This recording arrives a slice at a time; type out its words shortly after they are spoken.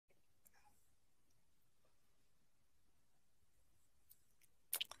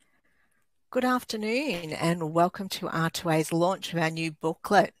Good afternoon and welcome to R2A's launch of our new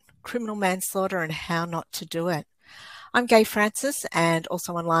booklet, Criminal Manslaughter and How Not to Do It. I'm Gaye Francis and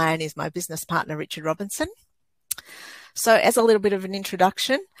also online is my business partner, Richard Robinson. So as a little bit of an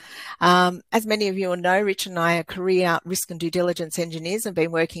introduction, as many of you will know, Rich and I are career risk and due diligence engineers and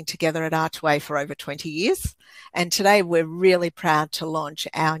been working together at R2A for over 20 years. And today we're really proud to launch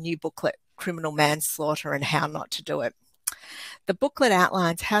our new booklet, Criminal Manslaughter and How Not to Do It. The booklet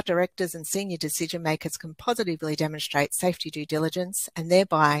outlines how directors and senior decision makers can positively demonstrate safety due diligence and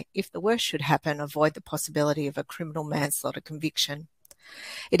thereby, if the worst should happen, avoid the possibility of a criminal manslaughter conviction.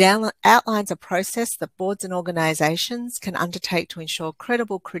 It outlines a process that boards and organisations can undertake to ensure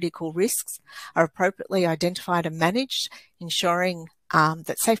credible critical risks are appropriately identified and managed, ensuring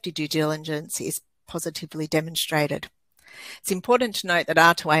that safety due diligence is positively demonstrated. It's important to note that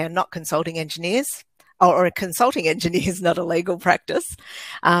R2A are not consulting engineers, or a consulting engineer is not a legal practice.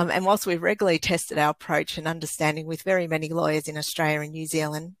 And whilst we've regularly tested our approach and understanding with very many lawyers in Australia and New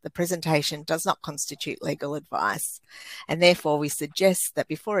Zealand, the presentation does not constitute legal advice. And therefore, we suggest that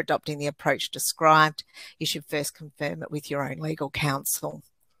before adopting the approach described, you should first confirm it with your own legal counsel.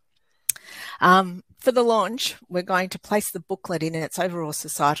 For the launch, we're going to place the booklet in its overall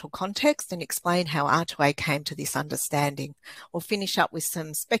societal context and explain how R2A came to this understanding. We'll finish up with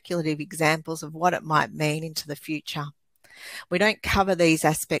some speculative examples of what it might mean into the future. We don't cover these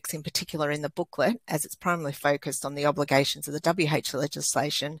aspects in particular in the booklet, as it's primarily focused on the obligations of the WH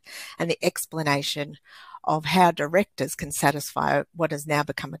legislation and the explanation of how directors can satisfy what has now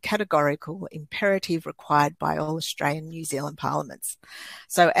become a categorical imperative required by all Australian and New Zealand parliaments.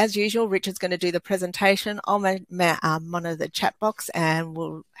 So as usual, Richard's going to do the presentation. I'll monitor the chat box and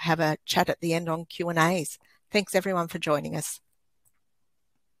we'll have a chat at the end on Q&As. Thanks everyone for joining us.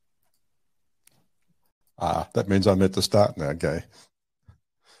 That means I'm at the start now, Gaye.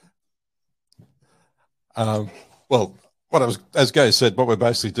 Well, as Gaye said, what we're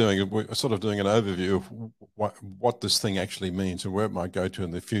basically doing, we're sort of doing an overview of what this thing actually means and where it might go to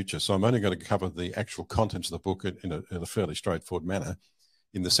in the future. So I'm only going to cover the actual contents of the book in a fairly straightforward manner,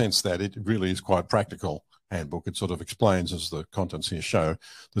 in the sense that it really is quite practical handbook. It sort of explains, as the contents here show,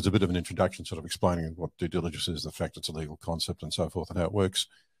 there's a bit of an introduction sort of explaining what due diligence is, the fact it's a legal concept and so forth, and how it works.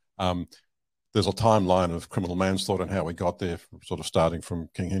 There's a timeline of criminal manslaughter and how we got there, sort of starting from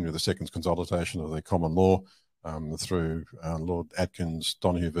King Henry II's consolidation of the common law, through Lord Atkins,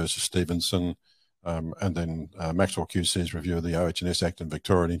 Donahue versus Stevenson, and then Maxwell QC's review of the OH&S Act in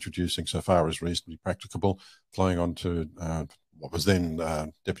Victoria, introducing so far as reasonably practicable, flowing on to what was then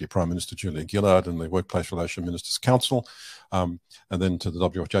Deputy Prime Minister Julia Gillard and the Workplace Relations Ministers' Council, and then to the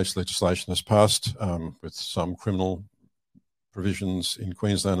WHH legislation as passed, with some criminal provisions in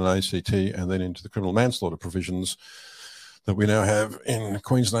Queensland and ACT, and then into the criminal manslaughter provisions that we now have in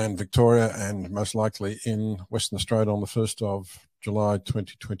Queensland, Victoria, and most likely in Western Australia on the 1st of July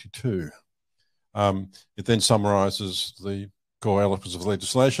 2022. It then summarises the core elements of the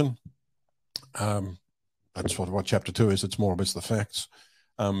legislation. That's sort of what Chapter 2 is. It's more or less the facts.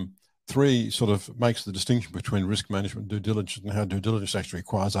 3 sort of makes the distinction between risk management and due diligence, and how due diligence actually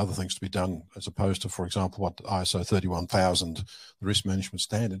requires other things to be done, as opposed to, for example, what ISO 31000, the risk management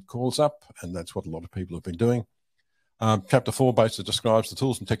standard, calls up, and that's what a lot of people have been doing. Chapter 4 basically describes the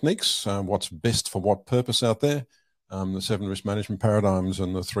tools and techniques, what's best for what purpose out there, the 7 risk management paradigms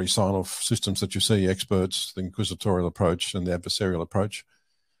and the 3 sign-off systems that you see, experts, the inquisitorial approach and the adversarial approach.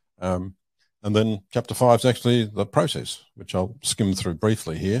 And then Chapter 5 is actually the process, which I'll skim through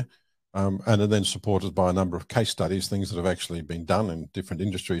briefly here, and are then supported by a number of case studies, things that have actually been done in different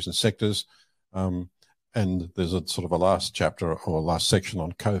industries and sectors. And there's a sort of a last chapter or a last section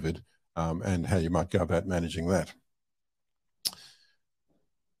on COVID, and how you might go about managing that.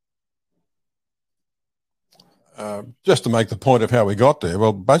 Just to make the point of how we got there,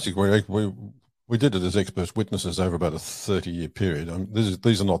 well, basically we did it as expert witnesses over about a 30-year period.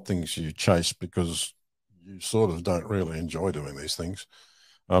 These are not things you chase because you sort of don't really enjoy doing these things.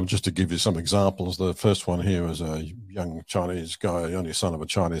 Just to give you some examples, the first one here is a young Chinese guy, only son of a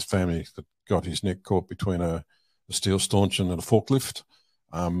Chinese family, that got his neck caught between a steel stanchion and a forklift,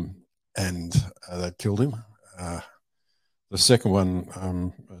 and that killed him. The second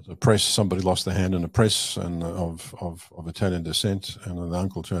one, the press, somebody lost their hand in a press and of Italian descent, and an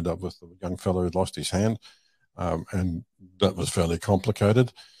uncle turned up with a young fellow who'd lost his hand, and that was fairly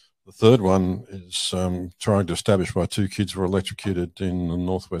complicated. The third one is trying to establish why 2 kids were electrocuted in the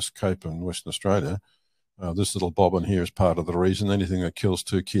Northwest Cape and Western Australia. This little bobbin here is part of the reason. Anything that kills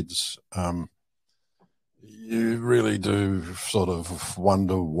 2 kids, you really do sort of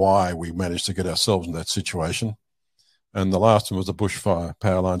wonder why we managed to get ourselves in that situation. And the last one was the Bushfire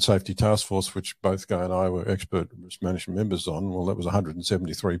Powerline Safety Task Force, which both Guy and I were expert risk management members on. Well, that was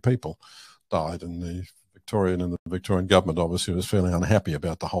 173 people died, and the Victorian government obviously was fairly unhappy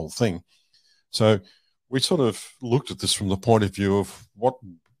about the whole thing. So we sort of looked at this from the point of view of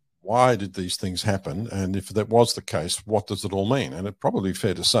why did these things happen? And if that was the case, what does it all mean? And it's probably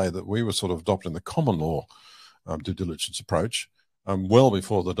fair to say that we were sort of adopting the common law due diligence approach well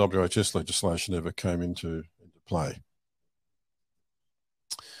before the WHS legislation ever came into play.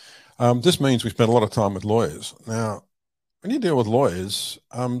 This means we spend a lot of time with lawyers. Now, when you deal with lawyers,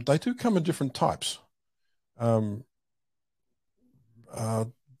 they do come in different types. There's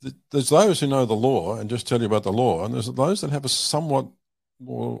those who know the law and just tell you about the law, and there's those that have a somewhat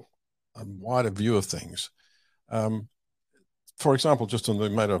more wider view of things. For example, just on the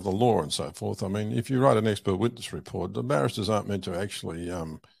matter of the law and so forth, I mean, if you write an expert witness report, the barristers aren't meant to actually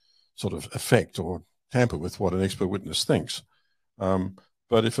sort of affect or tamper with what an expert witness thinks.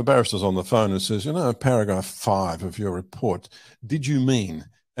 But if a barrister's on the phone and says, you know, paragraph 5 of your report, did you mean?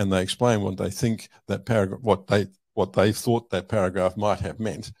 And they explain what they think that paragraph, what they thought that paragraph might have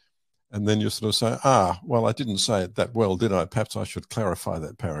meant. And then you sort of say, well, I didn't say it that well, did I? Perhaps I should clarify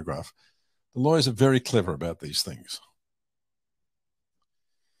that paragraph. The lawyers are very clever about these things.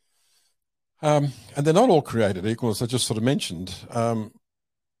 And they're not all created equal, as I just sort of mentioned.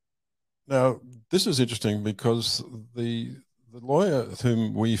 Now, this is interesting because the lawyer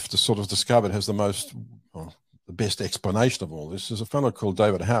whom we've sort of discovered has the best explanation of all this is a fellow called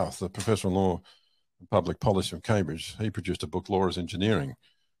David Howarth, the professor of law and public policy from Cambridge. He produced a book, Law as Engineering,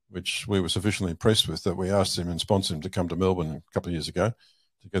 which we were sufficiently impressed with that we asked him and sponsored him to come to Melbourne a couple of years ago,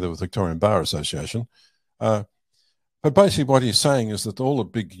 together with the Victorian Bar Association. But basically what he's saying is that all the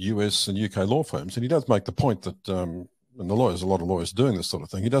big US and UK law firms, and he does make the point that, and the lawyers, a lot of lawyers doing this sort of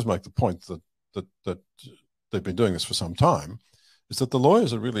thing, he does make the point that they've been doing this for some time, is that the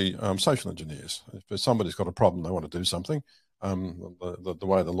lawyers are really social engineers. If somebody's got a problem, they want to do something, the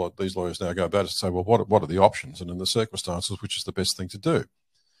way these lawyers now go about it is to say, well, what are the options? And in the circumstances, which is the best thing to do?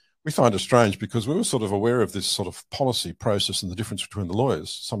 We find it strange because we were sort of aware of this sort of policy process and the difference between the lawyers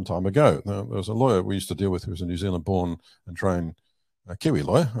some time ago. Now, there was a lawyer we used to deal with who was a New Zealand-born and trained Kiwi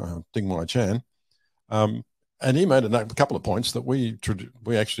lawyer, Ding Mai Chan, and he made a couple of points that we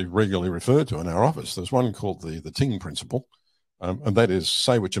actually regularly refer to in our office. There's one called the Ting principle, and that is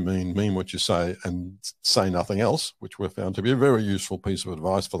say what you mean what you say, and say nothing else, which we've found to be a very useful piece of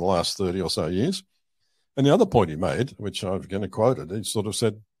advice for the last 30 or so years. And the other point he made, which I've again quoted, he sort of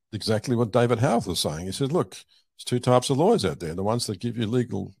said exactly what David Howarth was saying. He said, look, there's two types of lawyers out there, the ones that give you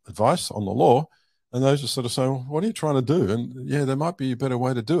legal advice on the law, and those who sort of say, well, what are you trying to do? And yeah, there might be a better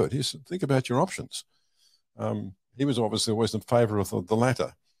way to do it. He said, think about your options. He was obviously always in favour of the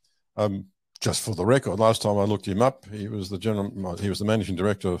latter. Just for the record, last time I looked him up, he was the managing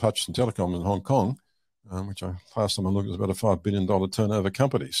director of Hutchison Telecom in Hong Kong, which last time I looked was about a $5 billion turnover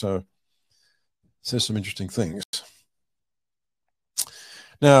company. So it says some interesting things.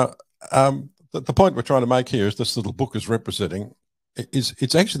 Now, the point we're trying to make here is this little book is representing,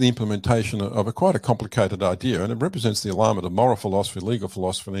 it's actually the implementation of quite a complicated idea, and it represents the alignment of moral philosophy, legal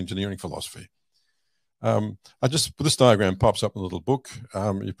philosophy, and engineering philosophy. This diagram pops up in a little book.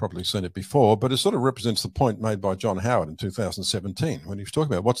 You've probably seen it before, but it sort of represents the point made by John Howard in 2017 when he was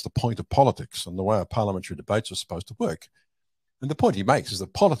talking about what's the point of politics and the way our parliamentary debates are supposed to work. And the point he makes is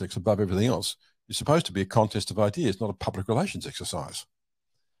that politics, above everything else, is supposed to be a contest of ideas, not a public relations exercise.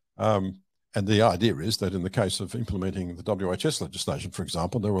 And the idea is that in the case of implementing the WHS legislation, for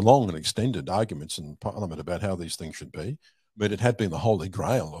example, there were long and extended arguments in Parliament about how these things should be. But it had been the holy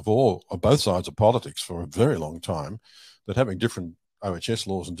grail of both sides of politics for a very long time, that having different OHS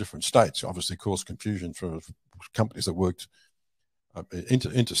laws in different states obviously caused confusion for companies that worked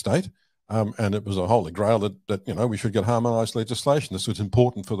interstate. And it was a holy grail that we should get harmonised legislation. This was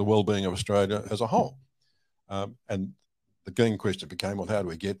important for the well-being of Australia as a whole. And the game question became, well, how do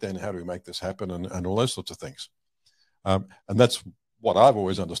we get there and how do we make this happen and all those sorts of things. And that's what I've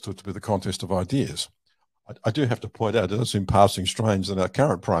always understood to be the contest of ideas. I do have to point out, it does seem passing strange that our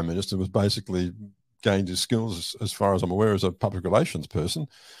current Prime Minister was basically gained his skills, as far as I'm aware, as a public relations person.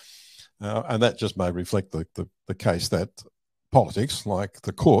 And that just may reflect the case that politics, like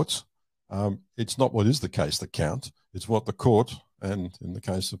the courts, it's not what is the case that counts, it's what the court, and in the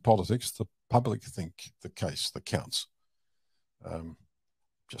case of politics, the public think the case that counts.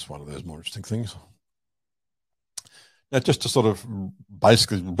 Just one of those more interesting things. Now, just to sort of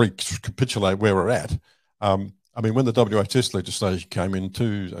basically recapitulate where we're at, I mean, when the WHS legislation came in,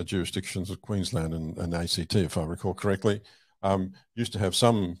 two jurisdictions of Queensland and ACT, if I recall correctly, used to have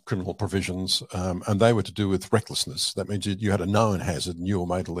some criminal provisions, and they were to do with recklessness. That means you had a known hazard and you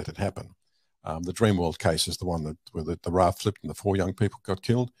were made to let it happen. The Dreamworld case is the one where the raft flipped and the 4 young people got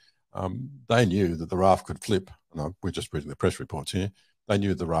killed. They knew that the raft could flip. And we're just reading the press reports here. They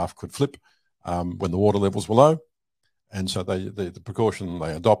knew the raft could flip when the water levels were low. And so the precaution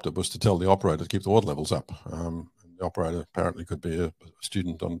they adopted was to tell the operator to keep the water levels up. The operator apparently could be a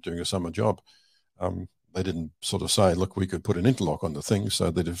student doing a summer job. They didn't sort of say, look, we could put an interlock on the thing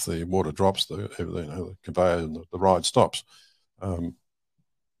so that if the water drops, the conveyor and the ride stops.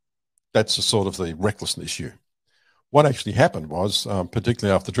 That's the sort of the reckless issue. What actually happened was,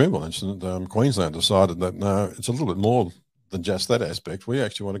 particularly after the Dreamworld incident, Queensland decided that, no, it's a little bit more than just that aspect. We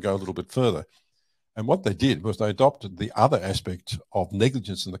actually want to go a little bit further. And what they did was they adopted the other aspect of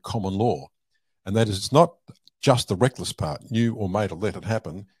negligence in the common law. And that is, it's not just the reckless part, knew or made or let it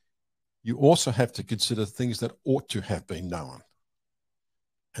happen. You also have to consider things that ought to have been known.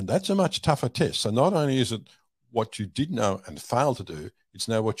 And that's a much tougher test. So not only is it what you did know and failed to do, it's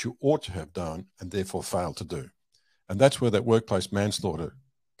now what you ought to have done and therefore failed to do. And that's where that workplace manslaughter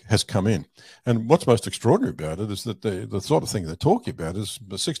has come in. And what's most extraordinary about it is that the sort of thing they're talking about is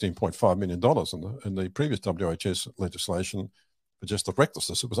 $16.5 million in the previous WHS legislation for just the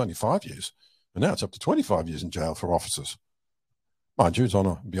recklessness. It was only 5 years. And now it's up to 25 years in jail for officers. Mind you, it's on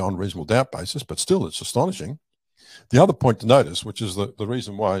a beyond reasonable doubt basis, but still it's astonishing. The other point to notice, which is the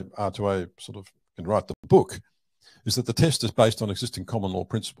reason why R2A sort of can write the book, is that the test is based on existing common law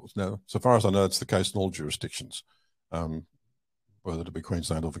principles. Now, so far as I know, it's the case in all jurisdictions, whether it be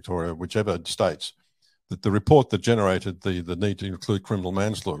Queensland or Victoria, whichever states, that the report that generated the need to include criminal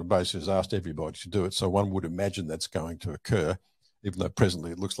manslaughter basically has asked everybody to do it. So one would imagine that's going to occur, even though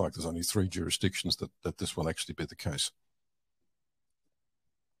presently it looks like there's only 3 jurisdictions that this will actually be the case.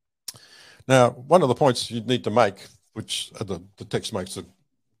 Now, one of the points you need to make, which the text makes a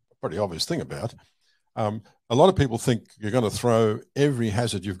pretty obvious thing about, a lot of people think you're going to throw every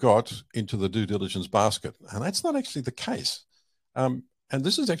hazard you've got into the due diligence basket, and that's not actually the case. And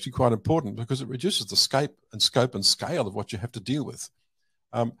this is actually quite important because it reduces the scope and scale of what you have to deal with.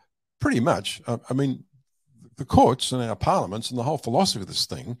 Pretty much, I mean, the courts and our parliaments and the whole philosophy of this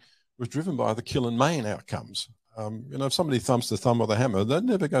thing was driven by the kill and maim outcomes. You know, if somebody thumps the thumb with a hammer, that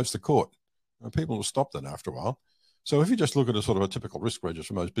never goes to court. People will stop that after a while. So if you just look at a sort of a typical risk register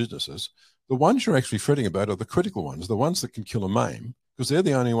for most businesses, the ones you're actually fretting about are the critical ones, the ones that can kill and maim, because they're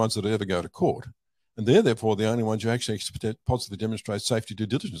the only ones that ever go to court. And they're therefore the only ones you actually positively demonstrate safety due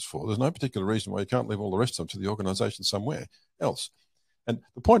diligence for. There's no particular reason why you can't leave all the rest of them to the organisation somewhere else. And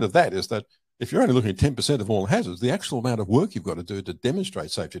the point of that is that if you're only looking at 10% of all hazards, the actual amount of work you've got to do to demonstrate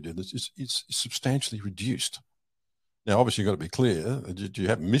safety due diligence is substantially reduced. Now, obviously, you've got to be clear that you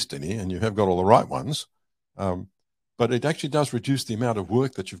haven't missed any and you have got all the right ones. But it actually does reduce the amount of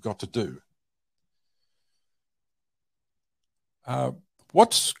work that you've got to do.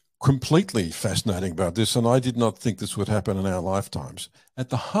 What's completely fascinating about this, and I did not think this would happen in our lifetimes, at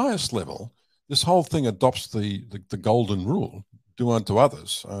the highest level, this whole thing adopts the golden rule, do unto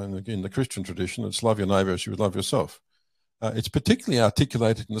others. And again, the Christian tradition, it's love your neighbour as you would love yourself. It's particularly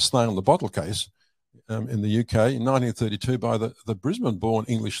articulated in the snail in the bottle case in the UK in 1932 by the Brisbane-born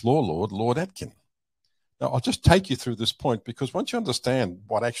English law lord, Lord Atkin. Now, I'll just take you through this point because once you understand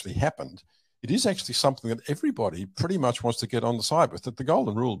what actually happened, it is actually something that everybody pretty much wants to get on the side with. That the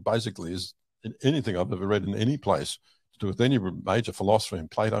golden rule basically is in anything I've ever read in any place to do with any major philosophy in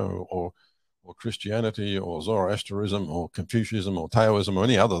Plato or Christianity or Zoroastrianism or Confucianism or Taoism or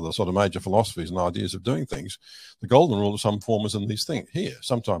any other the sort of major philosophies and ideas of doing things. The golden rule of some form is in these things here.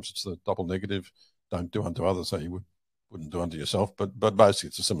 Sometimes it's the double negative, don't do unto others, so you wouldn't do unto yourself, but basically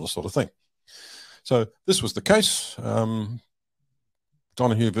it's a similar sort of thing. So this was the case.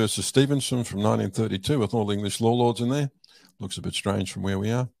 Donahue versus Stevenson from 1932 with all the English law lords in there. Looks a bit strange from where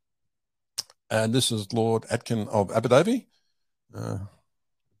we are. And this is Lord Atkin of Aberdovey.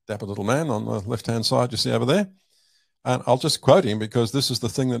 Dapper little man on the left-hand side you see over there. And I'll just quote him because this is the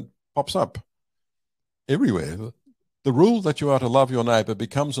thing that pops up everywhere. The rule that you are to love your neighbour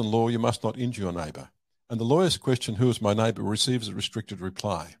becomes in law you must not injure your neighbour. And the lawyer's question, who is my neighbour, receives a restricted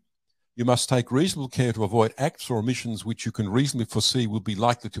reply. You must take reasonable care to avoid acts or omissions which you can reasonably foresee will be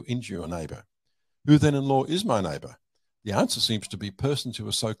likely to injure your neighbour. Who then in law is my neighbour? The answer seems to be persons who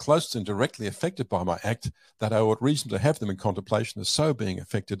are so close and directly affected by my act that I ought reason to have them in contemplation as so being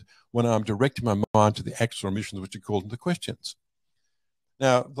affected when I am directing my mind to the acts or omissions which are called into questions.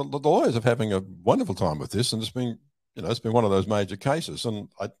 Now, the lawyers are having a wonderful time with this, and it's been one of those major cases. And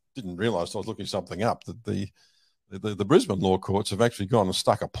I didn't realise I was looking something up that the The Brisbane law courts have actually gone and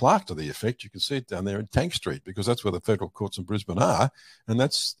stuck a plaque to the effect. You can see it down there in Tank Street, because that's where the federal courts in Brisbane are. And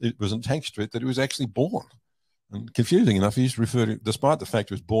it was in Tank Street that he was actually born. And confusing enough, he used to refer to, despite the fact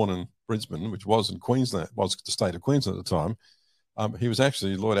he was born in Brisbane, which was in Queensland, was the state of Queensland at the time, he was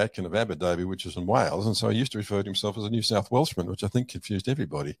actually Lord Atkin of Aberdaby, which is in Wales. And so he used to refer to himself as a New South Welshman, which I think confused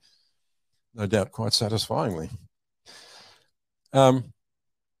everybody, no doubt quite satisfyingly. One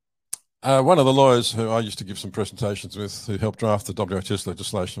of the lawyers who I used to give some presentations with, who helped draft the WHS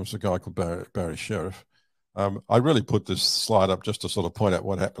legislation, was a guy called Barry Sheriff. I really put this slide up just to sort of point out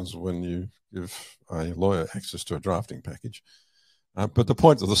what happens when you give a lawyer access to a drafting package. But the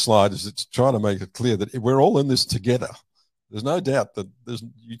point of the slide is it's trying to make it clear that we're all in this together. There's no doubt that this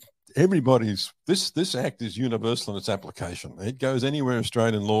act is universal in its application. It goes anywhere in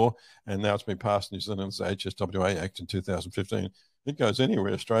Australian law, and now it's been passed in New Zealand's HSWA Act in 2015. It goes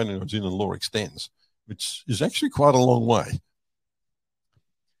anywhere Australian or New Zealand law extends, which is actually quite a long way.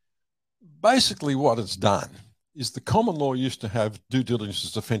 Basically, what it's done is the common law used to have due diligence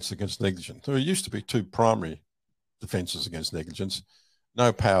as defence against negligence. There used to be two primary defences against negligence: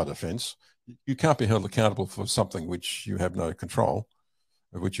 no power defence. You can't be held accountable for something which you have no control,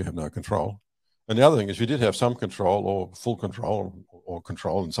 of which you have no control. And the other thing is, if you did have some control or full control or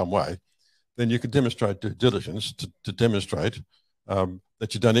control in some way, then you could demonstrate due diligence to demonstrate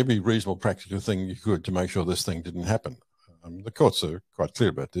that you've done every reasonable practical thing you could to make sure this thing didn't happen. The courts are quite clear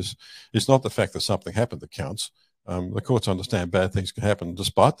about this. It's not the fact that something happened that counts. The courts understand bad things can happen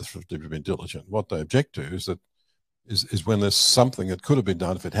despite the fact that you've been diligent. What they object to is that is when there's something that could have been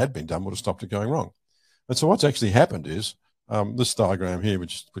done, if it had been done, would have stopped it going wrong. And so what's actually happened is this diagram here,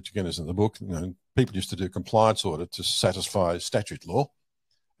 which again is in the book. People used to do compliance audit to satisfy statute law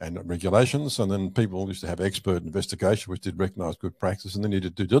and regulations, and then people used to have expert investigation, which did recognise good practice, and then you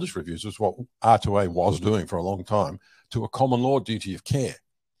did due diligence reviews, which is what R2A was doing for a long time, to a common law duty of care.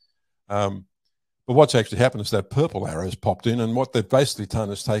 But what's actually happened is that purple arrow's popped in, and what they've basically done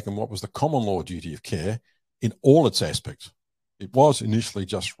is taken what was the common law duty of care in all its aspects. It was initially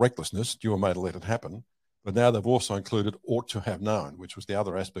just recklessness, due or may to let it happen, but now they've also included ought to have known, which was the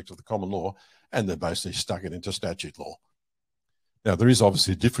other aspect of the common law, and they've basically stuck it into statute law. Now, there is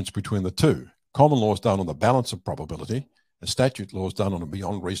obviously a difference between the two. Common law is done on the balance of probability, and statute law is done on a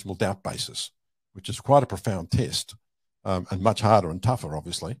beyond reasonable doubt basis, which is quite a profound test, and much harder and tougher,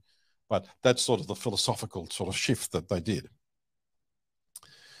 obviously. But that's sort of the philosophical sort of shift that they did.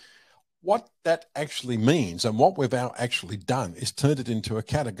 What that actually means, and what we've actually done, is turned it into a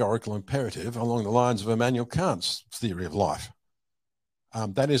categorical imperative along the lines of Immanuel Kant's theory of life.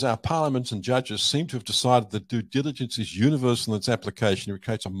 That is, our parliaments and judges seem to have decided that due diligence is universal in its application. It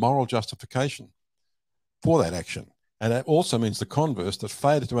creates a moral justification for that action. And that also means the converse, that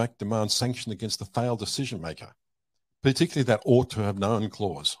failure to act demands sanction against the failed decision maker, particularly that ought to have known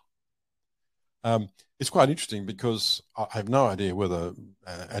clause. It's quite interesting because I have no idea whether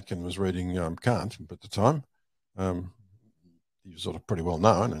Atkin was reading Kant at the time. He was sort of pretty well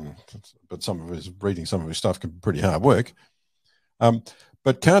known, but reading some of his stuff can be pretty hard work.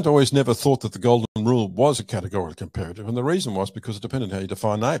 But Kant always never thought that the golden rule was a categorical imperative, and the reason was because it depended on how you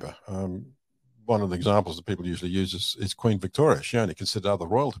define neighbour. One of the examples that people usually use is Queen Victoria. She only considered other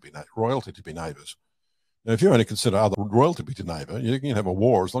royalty to be neighbours. Now, if you only consider other royalty to be neighbour, you can have a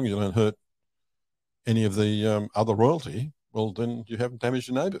war as long as you don't hurt any of the other royalty. Well, then you haven't damaged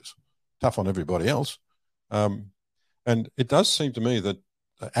your neighbours. Tough on everybody else. And it does seem to me that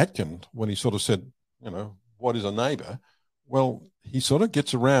Atkin, when he sort of said, what is a neighbour? Well, he sort of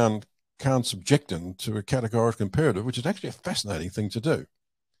gets around Kant's objection to a categorical imperative, which is actually a fascinating thing to do.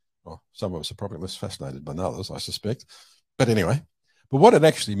 Well, some of us are probably less fascinated than others, I suspect. But anyway, but what it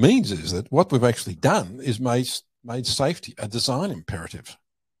actually means is that what we've actually done is made safety a design imperative.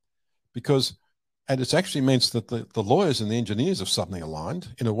 And it actually means that the lawyers and the engineers have suddenly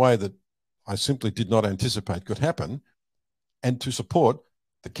aligned in a way that I simply did not anticipate could happen, and to support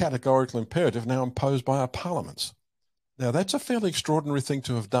the categorical imperative now imposed by our parliaments. Now, that's a fairly extraordinary thing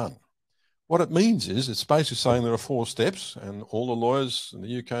to have done. What it means is it's basically saying there are 4 steps, and all the lawyers in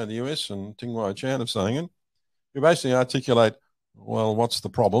the UK and the US and Ting Wai Chan are saying it. You basically articulate, well, what's the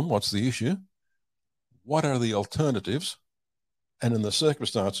problem? What's the issue? What are the alternatives? And in the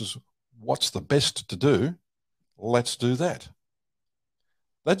circumstances, what's the best to do? Let's do that.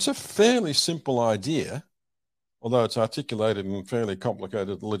 That's a fairly simple idea, although it's articulated in a fairly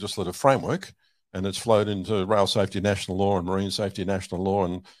complicated legislative framework, and it's flowed into rail safety national law and marine safety national law,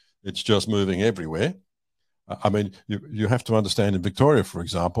 and it's just moving everywhere. I mean, you have to understand in Victoria, for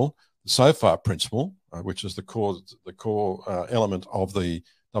example, the so far principle, which is the core element of the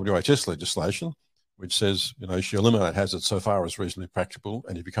WHS legislation, which says, you know, you shall eliminate hazards so far as reasonably practicable,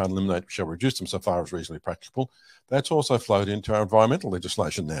 and if you can't eliminate, shall reduce them so far as reasonably practicable. That's also flowed into our environmental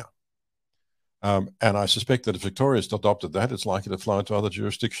legislation now. And I suspect that if Victoria's adopted that, it's likely to flow into other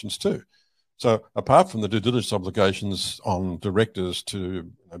jurisdictions too. So apart from the due diligence obligations on directors to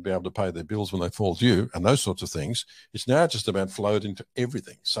be able to pay their bills when they fall due and those sorts of things, it's now just about flowed into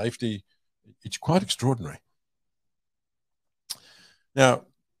everything. Safety, it's quite extraordinary. Now,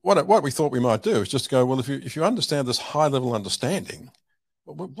 what we thought we might do is just go, well, if you understand this high-level understanding,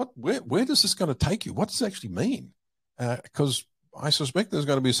 where does this going to take you? What does it actually mean? Because I suspect there's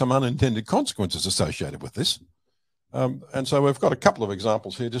going to be some unintended consequences associated with this. And so we've got a couple of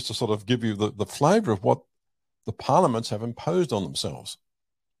examples here just to sort of give you the flavour of what the parliaments have imposed on themselves,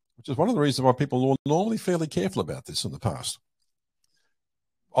 which is one of the reasons why people were normally fairly careful about this in the past.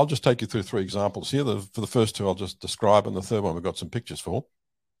 I'll just take you through 3 examples here. For the first 2, I'll just describe, and the third one we've got some pictures for.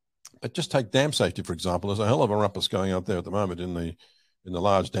 But just take dam safety, for example. There's a hell of a rumpus going out there at the moment in the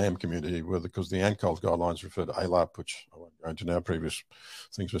large dam community, because the ANCOLS guidelines refer to ALAP, which I won't go into now, previous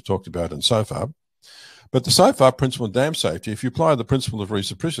things we've talked about in SOFAR. But the SOFAR principle of dam safety, if you apply the principle of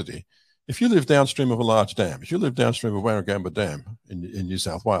reciprocity, if you live downstream of a large dam, if you live downstream of Warragamba Dam in New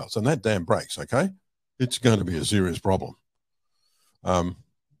South Wales, and that dam breaks, okay, it's going to be a serious problem.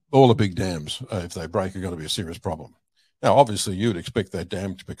 All the big dams, if they break, are going to be a serious problem. Now, obviously, you would expect that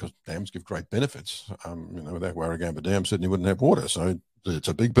dam, because dams give great benefits. You know, without Warragamba Dam, Sydney wouldn't have water, so it's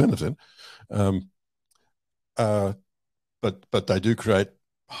a big benefit. But they do create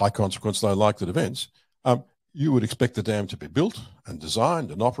high consequence, low likelihood events. You would expect the dam to be built and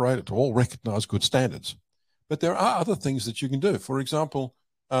designed and operated to all recognise good standards. But there are other things that you can do. For example,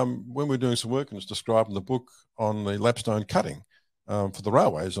 when we're doing some work, and it's described in the book, on the lapstone cutting for the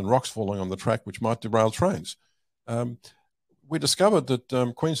railways and rocks falling on the track which might derail trains, we discovered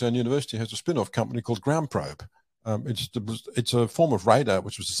that Queensland University has a spin-off company called Ground Probe. It's a form of radar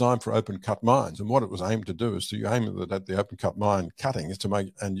which was designed for open cut mines, and what it was aimed to do is to aim at the open cut mine cutting is to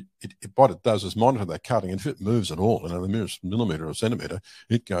make, and what it does is monitor that cutting, and if it moves at all, the merest millimetre or centimetre,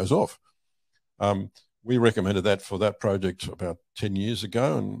 it goes off. We recommended that for that project about 10 years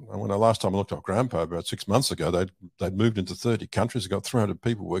ago, and when the last time I looked at Ground Probe about 6 months ago, they'd moved into 30 countries, they've got 300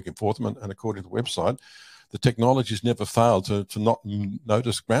 people working for them, and according to the website, the technology's never failed to not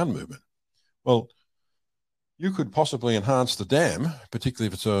notice ground movement. Well, you could possibly enhance the dam, particularly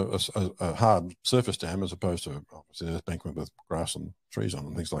if it's a hard surface dam, as opposed to obviously an embankment with grass and trees on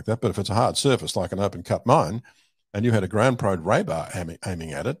and things like that. But if it's a hard surface like an open cut mine, and you had a ground probe radar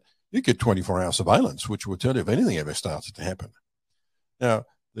aiming at it, you get 24-hour surveillance, which will tell you if anything ever started to happen. Now,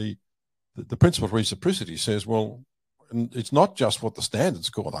 the principle of reciprocity says, well, and it's not just what the standards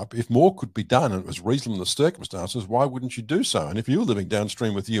call up. If more could be done and it was reasonable in the circumstances, why wouldn't you do so? And if you were living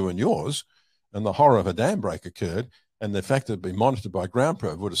downstream with you and yours, and the horror of a dam break occurred, and the fact that it'd been monitored by Ground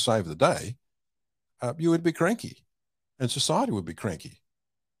Probe would have saved the day, you would be cranky, and society would be cranky.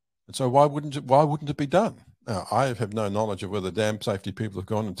 And so why wouldn't it be done? Now, I have no knowledge of whether dam safety people have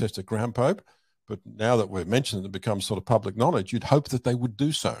gone and tested Ground Probe, but now that we've mentioned it, it becomes sort of public knowledge, you'd hope that they would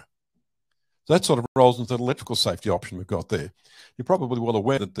do so. So that sort of rolls into the electrical safety option we've got there. You're probably well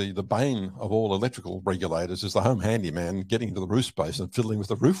aware that the bane of all electrical regulators is the home handyman getting into the roof space and fiddling with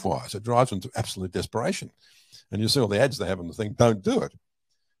the roof wires. It drives them to absolute desperation. And you see all the ads they have on the thing, don't do it.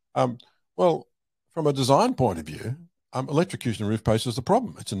 Well, from a design point of view, electrocution in roof posts is the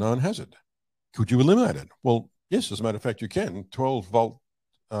problem. It's a known hazard. Could you eliminate it? Well, yes, as a matter of fact, you can. 12-volt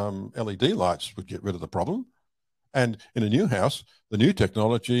LED lights would get rid of the problem. And in a new house, the new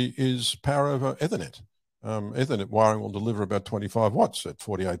technology is power over Ethernet. Ethernet wiring will deliver about 25 watts at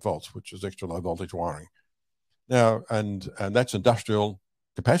 48 volts, which is extra low voltage wiring. Now, and that's industrial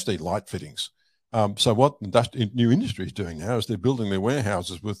capacity light fittings. So what new industry is doing now is they're building their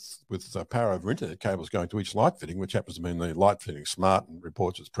warehouses with power over internet cables going to each light fitting, which happens to mean the light fitting is smart and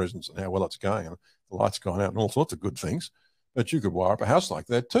reports its presence and how well it's going, and the light's gone out and all sorts of good things. But you could wire up a house like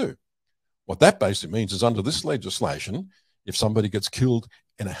that too. What that basically means is under this legislation, if somebody gets killed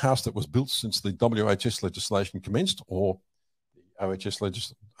in a house that was built since the WHS legislation commenced, or the OHS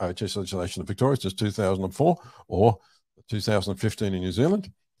legislation of Victoria since 2004, or 2015 in New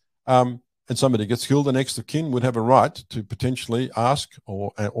Zealand, and somebody gets killed, the next of kin would have a right to potentially ask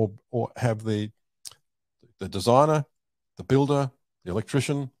or have the designer, the builder, the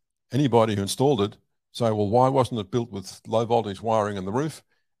electrician, anybody who installed it say, well, why wasn't it built with low voltage wiring in the roof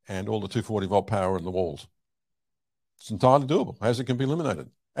and all the 240-volt power in the walls? It's entirely doable. Hazard can be eliminated.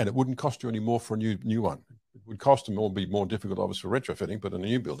 And it wouldn't cost you any more for a new one. It would cost them or be more difficult, obviously, for retrofitting, but in a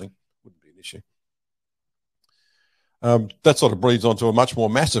new building, it wouldn't be an issue. That sort of breeds onto a much more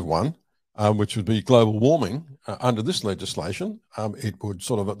massive one, which would be global warming, under this legislation, it would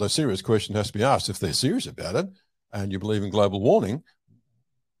sort of, the serious question has to be asked, if they're serious about it and you believe in global warming,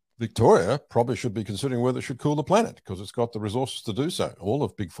 Victoria probably should be considering whether it should cool the planet, because it's got the resources to do so. All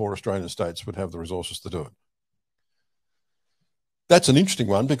of big four Australian states would have the resources to do it. That's an interesting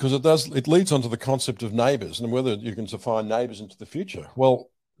one, because it leads on to the concept of neighbours and whether you can define neighbours into the future. Well,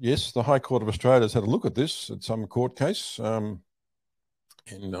 yes, the High Court of Australia has had a look at this at some court case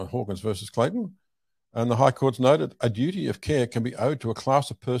in Hawkins versus Clayton, and the High Court's noted a duty of care can be owed to a class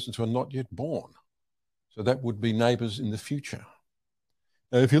of persons who are not yet born. So that would be neighbours in the future.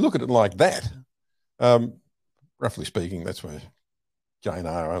 Now, if you look at it like that, roughly speaking, that's where Jane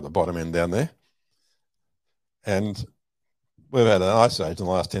are at the bottom end down there. And we've had an ice age in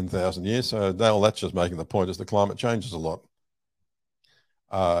the last 10,000 years, so now that's just making the point is the climate changes a lot.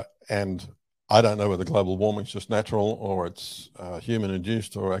 And I don't know whether global warming is just natural or it's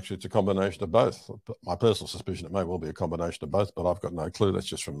human-induced, or actually it's a combination of both. My personal suspicion, it may well be a combination of both, but I've got no clue. That's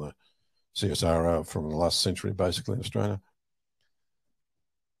just from the CSIRO from the last century, basically, in Australia.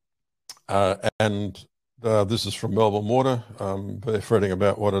 This is from Melbourne Water. They're fretting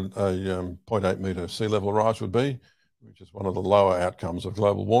about what a 0.8 metre sea level rise would be, which is one of the lower outcomes of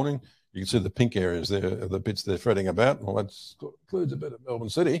global warming. You can see the pink areas there, the bits they're fretting about. Well, that includes a bit of Melbourne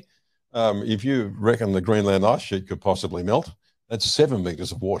City. If you reckon the Greenland ice sheet could possibly melt, that's 7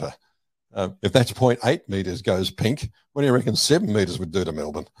 metres of water. If that's 0.8 metres goes pink, what do you reckon 7 metres would do to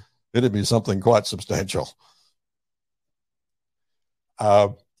Melbourne? It'd be something quite substantial.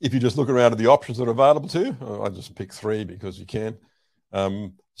 If you just look around at the options that are available to you, I just pick 3 because you can.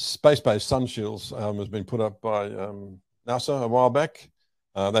 Space-based sun shields has been put up by NASA a while back.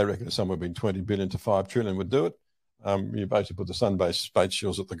 They reckon somewhere between 20 billion to 5 trillion would do it. You basically put the sun-based space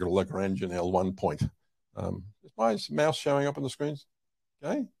shields at the Lagrangian L1 point. Is my mouse showing up on the screens?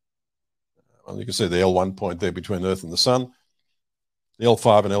 Okay. Well, you can see the L1 point there between Earth and the Sun. The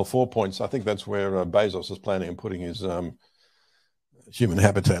L5 and L4 points, I think that's where Bezos is planning on putting his human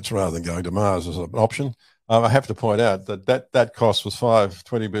habitats rather than going to Mars as an option. I have to point out that cost was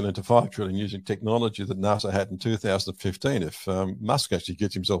 20 billion to 5 trillion using technology that NASA had in 2015. If Musk actually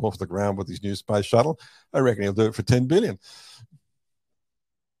gets himself off the ground with his new space shuttle, I reckon he'll do it for 10 billion.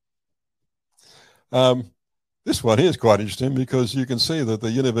 This one here is quite interesting because you can see that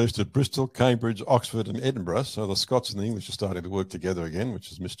the University of Bristol, Cambridge, Oxford and Edinburgh, so the Scots and the English are starting to work together again,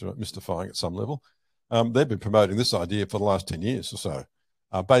 which is mystifying at some level. They've been promoting this idea for the last 10 years or so.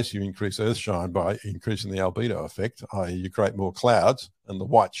 Basically, you increase Earthshine by increasing the albedo effect, i.e. you create more clouds and the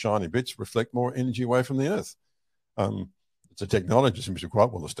white shiny bits reflect more energy away from the Earth. It's a technology that seems to be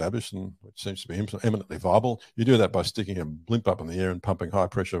quite well established and which seems to be eminently viable. You do that by sticking a blimp up in the air and pumping high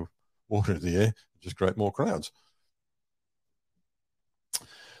pressure water into the air, just create more clouds.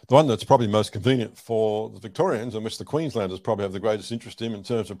 The one that's probably most convenient for the Victorians, and which the Queenslanders probably have the greatest interest in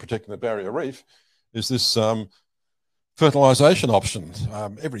terms of protecting the barrier reef, is this fertilisation option.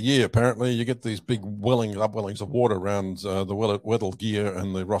 Every year, apparently, you get these big upwellings of water around the Weddell Gear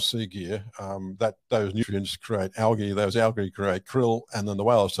and the Ross Sea Gear. Those nutrients create algae, those algae create krill, and then the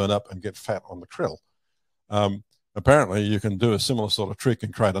whales turn up and get fat on the krill. Apparently, you can do a similar sort of trick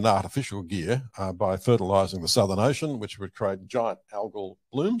and create an artificial gear by fertilising the Southern Ocean, which would create giant algal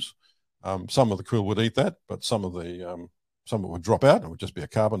blooms. Some of the krill would eat that, but some of it would drop out and it would just be a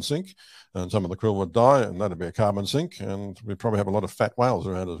carbon sink, and some of the krill would die and that'd be a carbon sink, and we'd probably have a lot of fat whales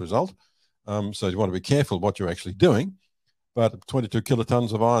around as a result. So you want to be careful what you're actually doing. But 22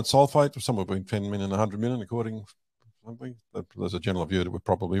 kilotons of iron sulfate, somewhere between 10 million and 100 million, according to something, there's a general view that it would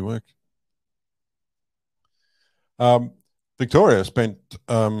probably work. Victoria spent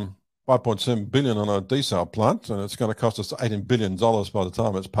 5.7 billion on a desal plant, and it's going to cost us $18 billion by the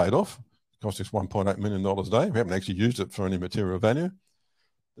time it's paid off. It costs us $1.8 million a day. We haven't actually used it for any material value.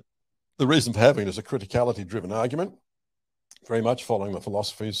 The reason for having it is a criticality-driven argument, very much following the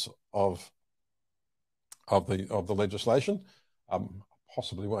philosophies of the legislation.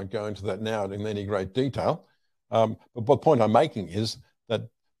 Possibly won't go into that now in any great detail. But the point I'm making is that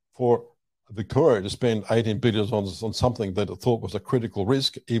for Victoria to spend 18 billion on something that it thought was a critical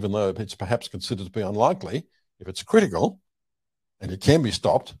risk, even though it's perhaps considered to be unlikely, if it's critical and it can be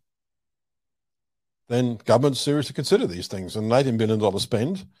stopped, then governments seriously consider these things. And $18 billion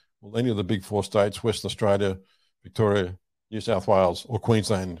spend, well, any of the big four states, Western Australia, Victoria, New South Wales or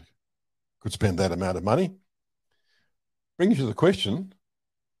Queensland could spend that amount of money. Brings you to the question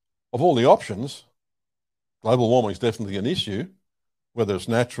of all the options. Global warming is definitely an issue. Whether it's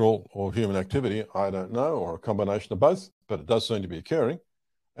natural or human activity, I don't know, or a combination of both, but it does seem to be occurring.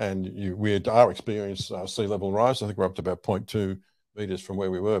 And we are experiencing sea level rise. I think we're up to about 0.2 meters from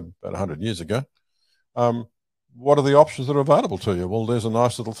where we were about 100 years ago. What are the options that are available to you? Well, there's a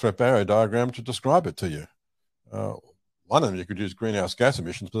nice little threat barrier diagram to describe it to you. One of them, you could use greenhouse gas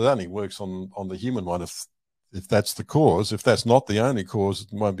emissions, but that only works on the human one if that's the cause. If that's not the only cause, it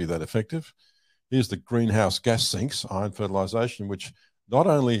won't be that effective. Here's the greenhouse gas sinks, iron fertilization, which not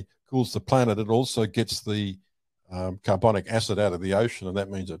only cools the planet, it also gets the carbonic acid out of the ocean, and that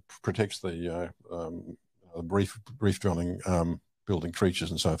means it protects the reef dwelling building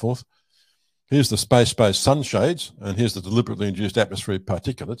creatures and so forth. Here's the space-based sunshades, and here's the deliberately induced atmospheric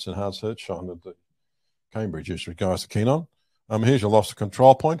particulates, Enhanced Earthshine that the Cambridge history guys are keen on. Here's your loss of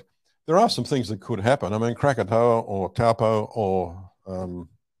control point. There are some things that could happen. I mean, Krakatoa or Taupo or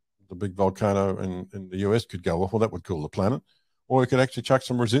the big volcano in the US could go off. Well, that would cool the planet. Or you could actually chuck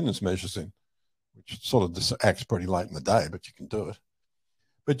some resilience measures in, which sort of just acts pretty late in the day, but you can do it.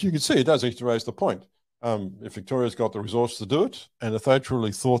 But you can see it does actually raise the point. If Victoria's got the resources to do it, and if they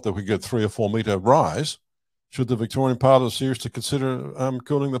truly thought that we get 3 or 4 metre rise, should the Victorian Parliament seriously consider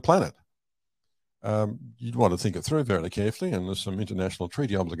cooling the planet? You'd want to think it through very carefully, and there's some international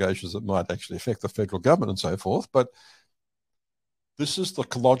treaty obligations that might actually affect the federal government and so forth. But this is the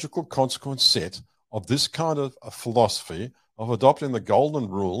logical consequence set of this kind of a philosophy of adopting the golden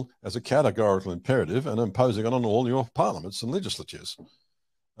rule as a categorical imperative and imposing it on all your parliaments and legislatures.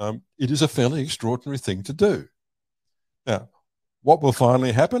 It is a fairly extraordinary thing to do. Now, what will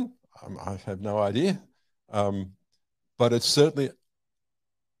finally happen? I have no idea. But it's certainly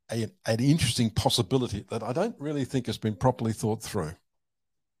an interesting possibility that I don't really think has been properly thought through,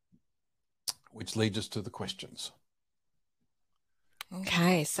 which leads us to the questions.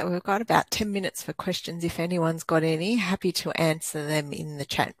 Okay, so we've got about 10 minutes for questions. If anyone's got any, happy to answer them in the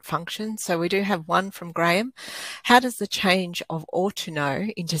chat function. So we do have one from Graham. How does the change of ought to know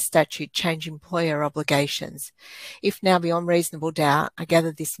into statute change employer obligations? If now beyond reasonable doubt, I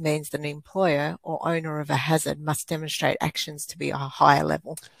gather this means that an employer or owner of a hazard must demonstrate actions to be a higher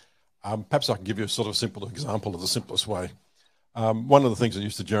level. Perhaps I can give you a sort of simple example of the simplest way. One of the things that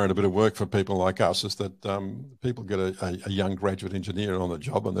used to generate a bit of work for people like us is that people get a young graduate engineer on the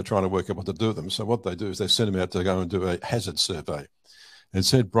job and they're trying to work out what to do with them. So what they do is they send them out to go and do a hazard survey. And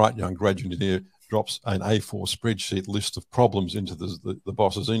said bright young graduate engineer drops an A4 spreadsheet list of problems into the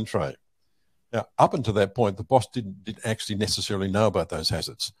boss's in tray. Now, up until that point, the boss didn't actually necessarily know about those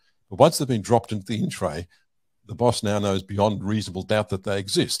hazards. But once they've been dropped into the in tray, the boss now knows beyond reasonable doubt that they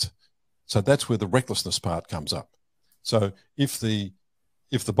exist. So that's where the recklessness part comes up. So if the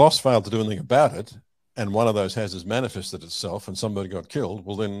boss failed to do anything about it and one of those hazards manifested itself and somebody got killed,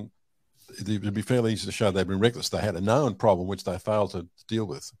 well, then it would be fairly easy to show they've been reckless. They had a known problem which they failed to deal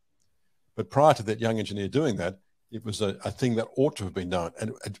with. But prior to that young engineer doing that, it was a thing that ought to have been done.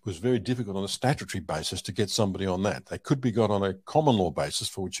 And it was very difficult on a statutory basis to get somebody on that. They could be got on a common law basis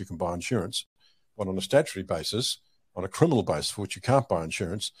for which you can buy insurance, but on a statutory basis, on a criminal basis for which you can't buy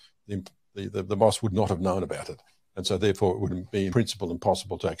insurance, the boss would not have known about it. And so therefore it would be in principle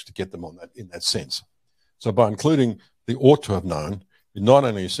impossible to actually get them on that in that sense. So by including the ought to have known, it not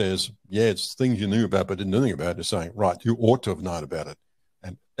only says, yeah, it's things you knew about but didn't know anything about, it's saying, right, you ought to have known about it.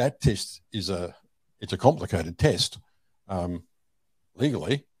 And that test is it's a complicated test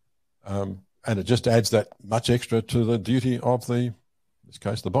legally, and it just adds that much extra to the duty of in this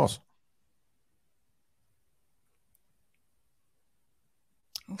case, the boss.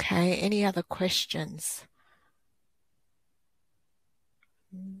 Okay, any other questions?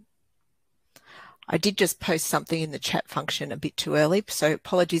 I did just post something in the chat function a bit too early, so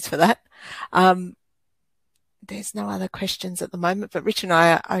apologies for that. There's no other questions at the moment, but Rich and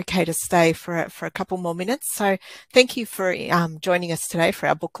I are okay to stay for a couple more minutes. So thank you for joining us today for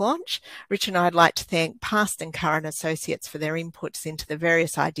our book launch. Rich and I'd like to thank past and current associates for their inputs into the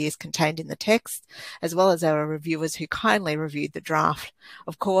various ideas contained in the text, as well as our reviewers who kindly reviewed the draft.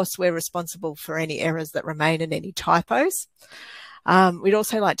 Of course, we're responsible for any errors that remain and any typos. We'd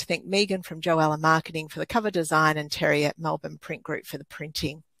also like to thank Megan from Joella Marketing for the cover design and Terry at Melbourne Print Group for the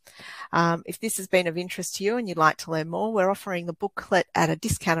printing. If this has been of interest to you and you'd like to learn more, we're offering the booklet at a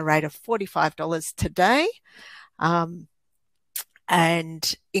discounted rate of $45 today, and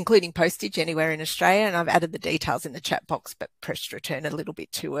including postage anywhere in Australia. And I've added the details in the chat box, but pressed return a little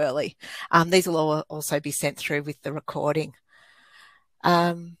bit too early. These will also be sent through with the recording.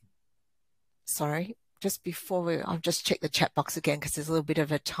 Sorry, just before I'll just check the chat box again because there's a little bit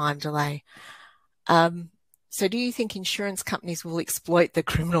of a time delay. So do you think insurance companies will exploit the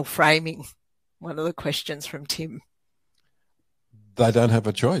criminal framing? One of the questions from Tim. They don't have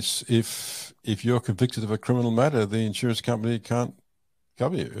a choice. If you're convicted of a criminal matter, the insurance company can't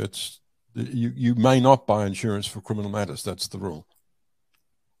cover you. You may not buy insurance for criminal matters. That's the rule.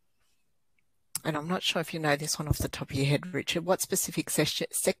 And I'm not sure if you know this one off the top of your head, Richard, what specific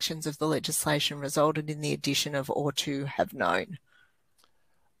sections of the legislation resulted in the addition of or to have known?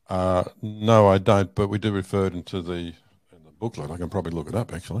 No, I don't, but we do refer it into in the booklet. I can probably look it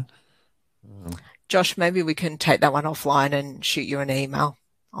up, actually. Josh, maybe we can take that one offline and shoot you an email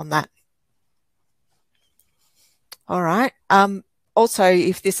on that. All right. Also,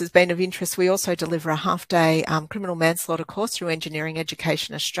 if this has been of interest, we also deliver a half-day criminal manslaughter course through Engineering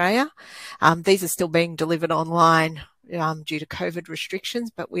Education Australia. These are still being delivered online due to COVID restrictions,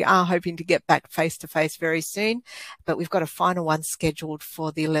 but we are hoping to get back face-to-face very soon. But we've got a final one scheduled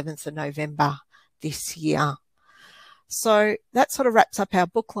for the 11th of November this year. So that sort of wraps up our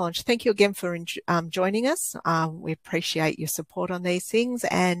book launch. Thank you again for joining us. We appreciate your support on these things,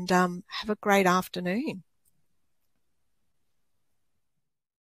 and have a great afternoon.